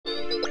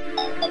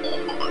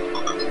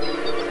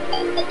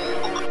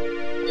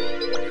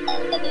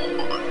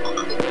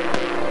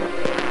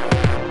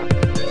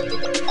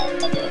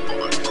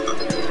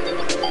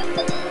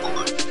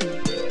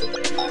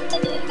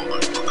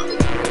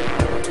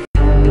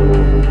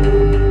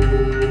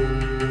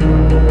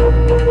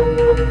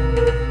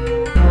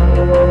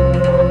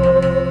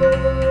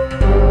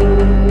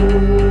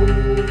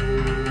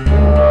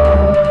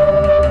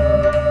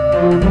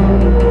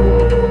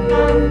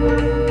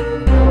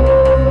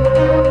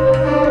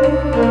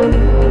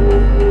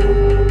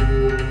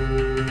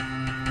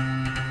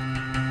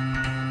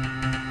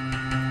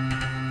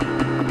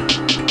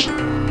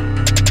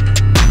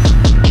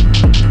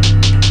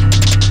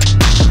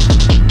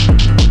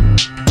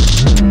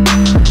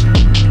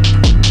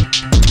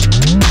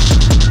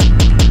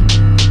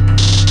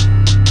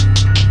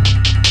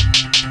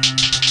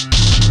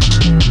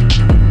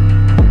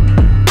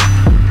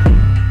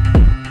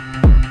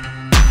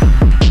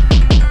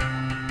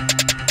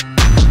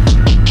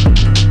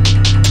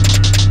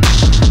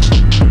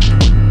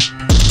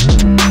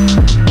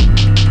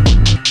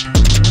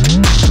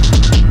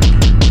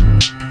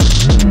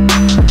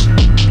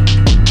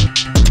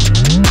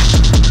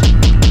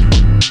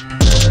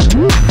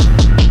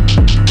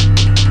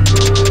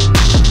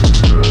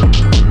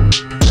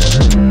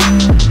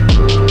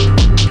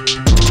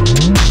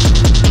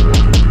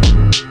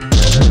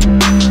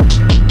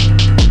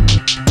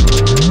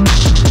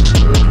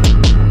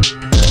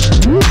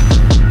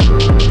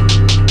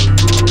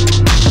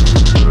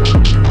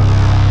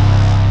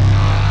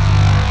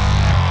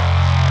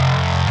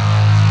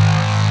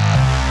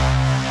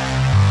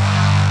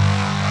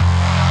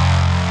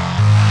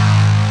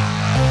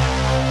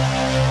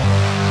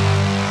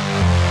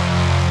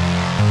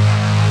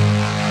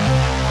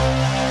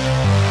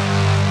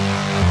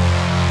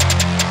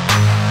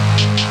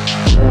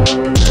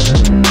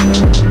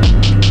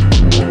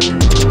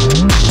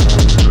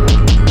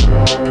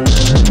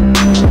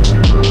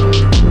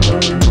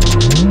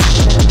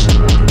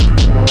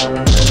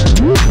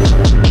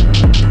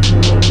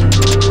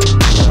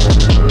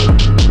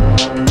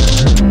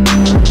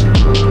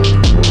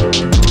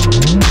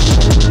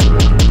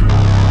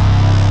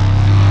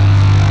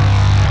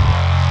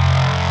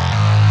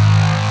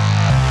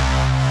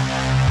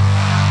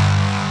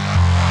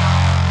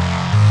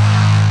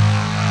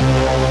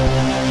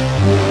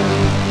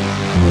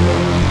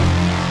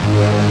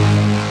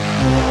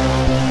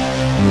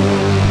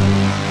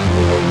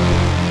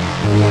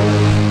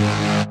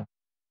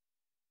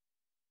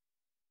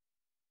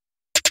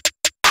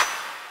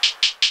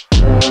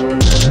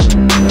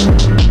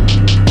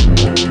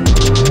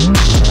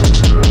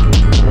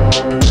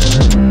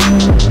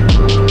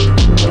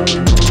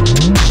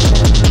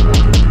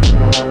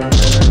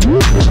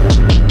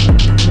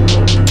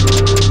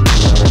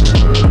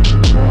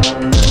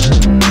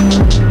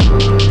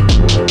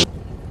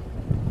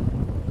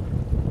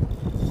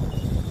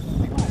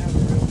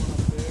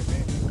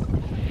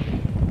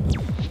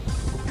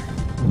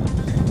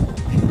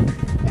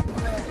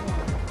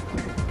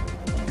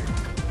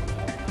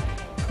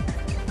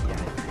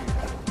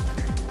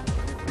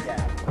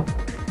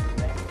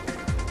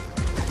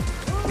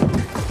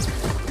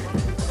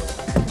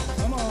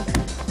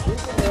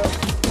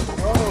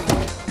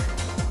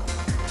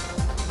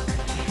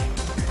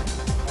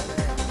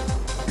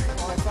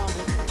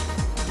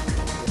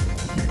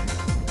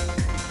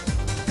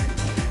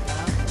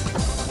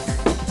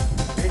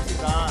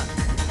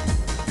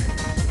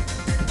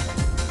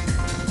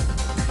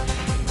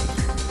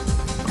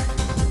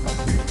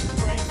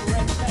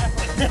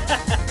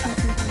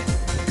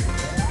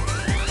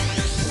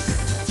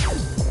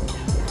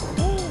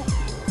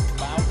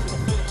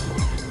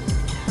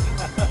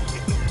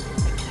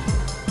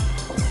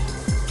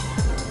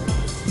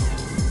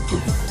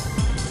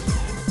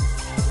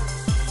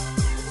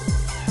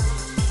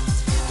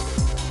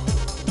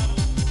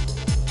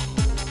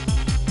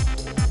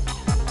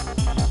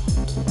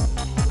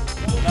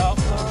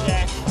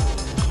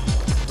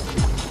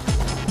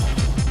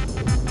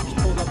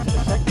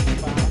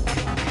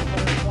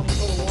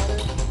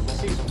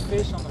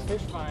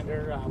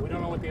We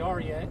don't know what they are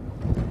yet.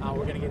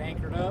 We're going to get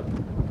anchored up,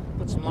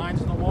 put some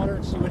lines in the water,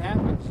 and see what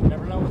happens. You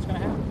never know what's going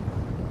to happen.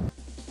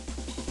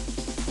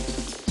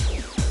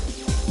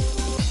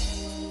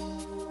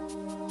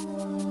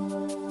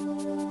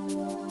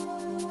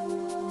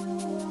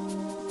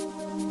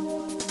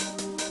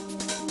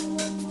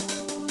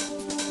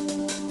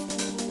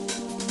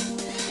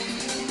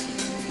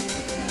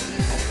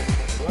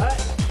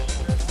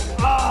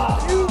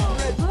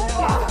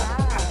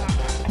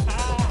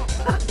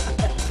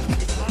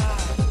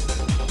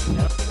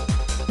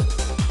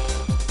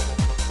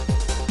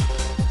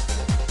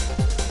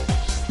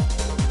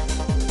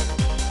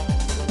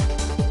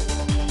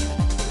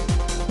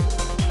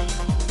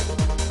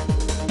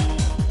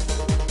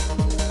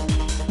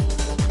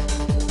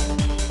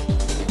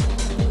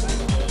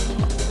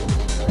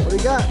 What do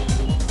you got?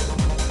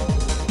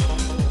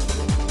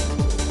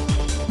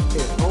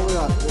 Here, hold it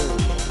up. There.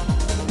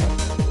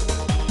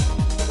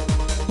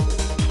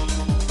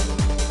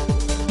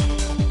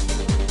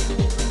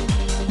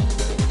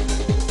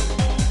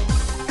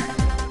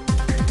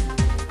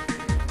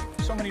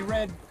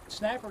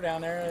 snapper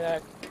down there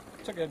that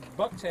took a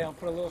bucktail and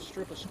put a little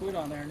strip of squid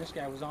on there, and this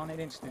guy was on it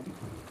instant.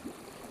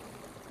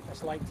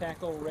 That's light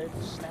tackle red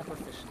snapper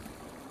fishing.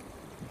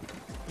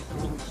 Keep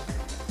it loose.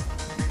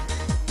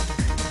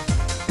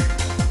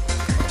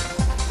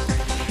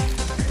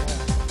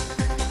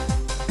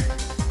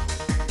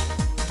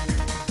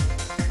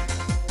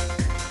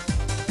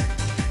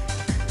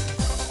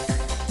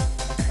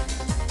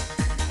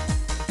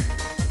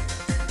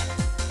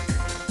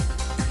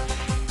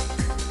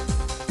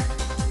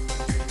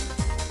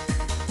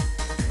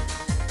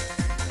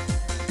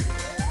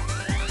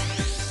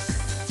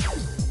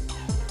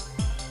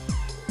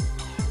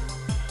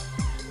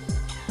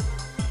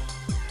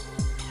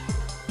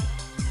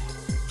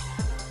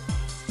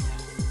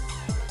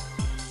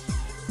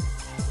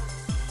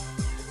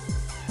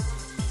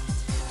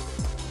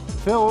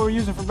 Phil, what were we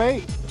using for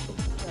bait?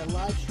 A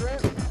live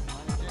shrimp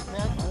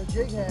on a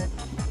jig head.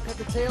 Cut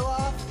the tail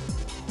off.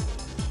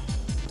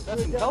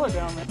 That's some color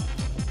down there.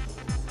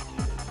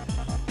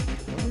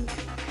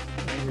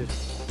 It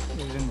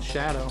was in the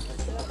shadow.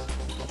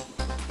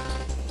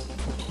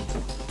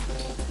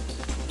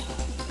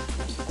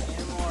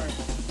 And more.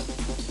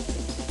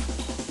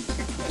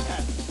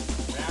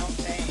 Round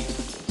tame.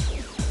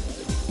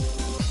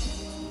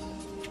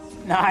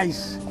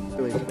 Nice.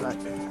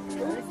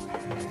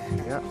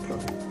 Yeah.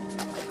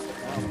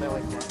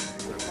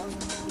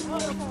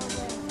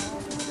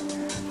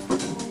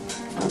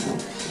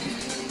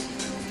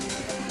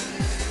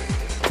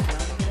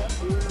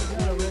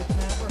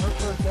 Her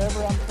first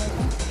ever, I'm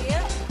thinking.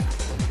 Yep.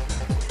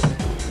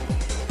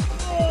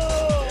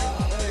 Oh!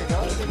 There you go.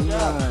 Good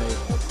job. Nice.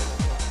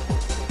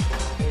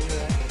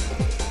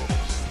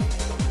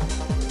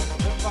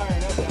 They're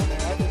firing up down there.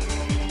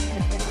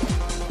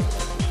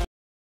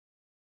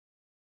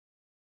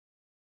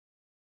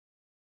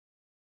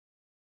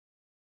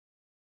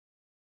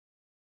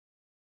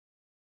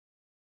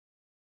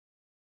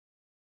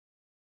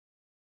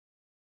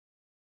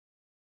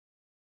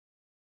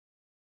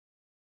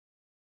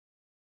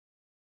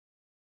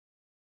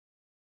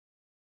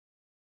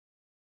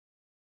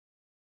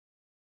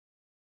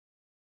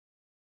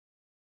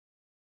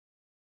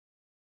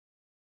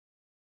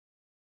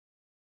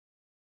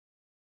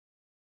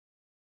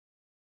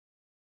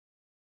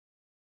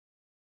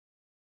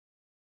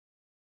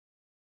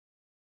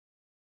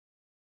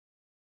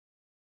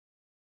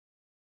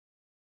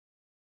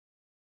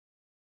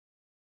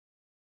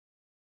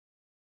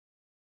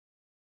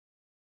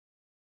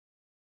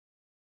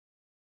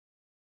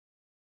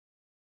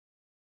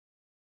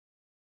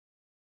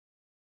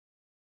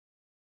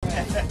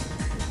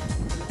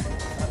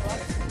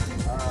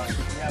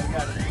 Yeah, we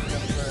got it.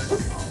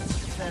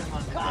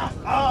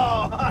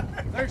 Oh!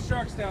 There's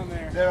sharks down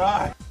there. There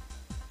are.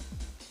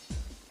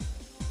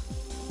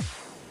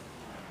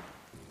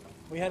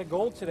 We had a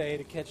goal today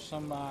to catch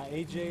some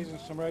AJs and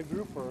some red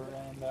grouper,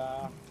 and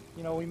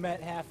you know, we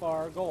met half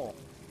our goal.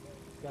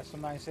 Got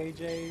some nice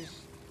AJs.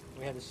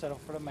 We had to settle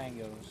for the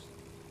mangoes.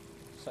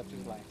 Such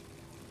is life.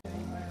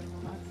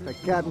 Got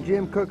Captain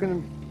Jim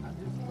cooking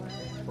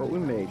what we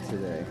made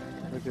today.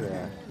 Look at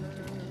that.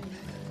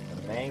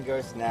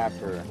 Mangrove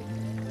Snapper.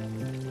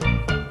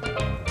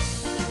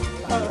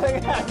 Oh, look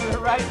at that, to the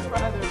right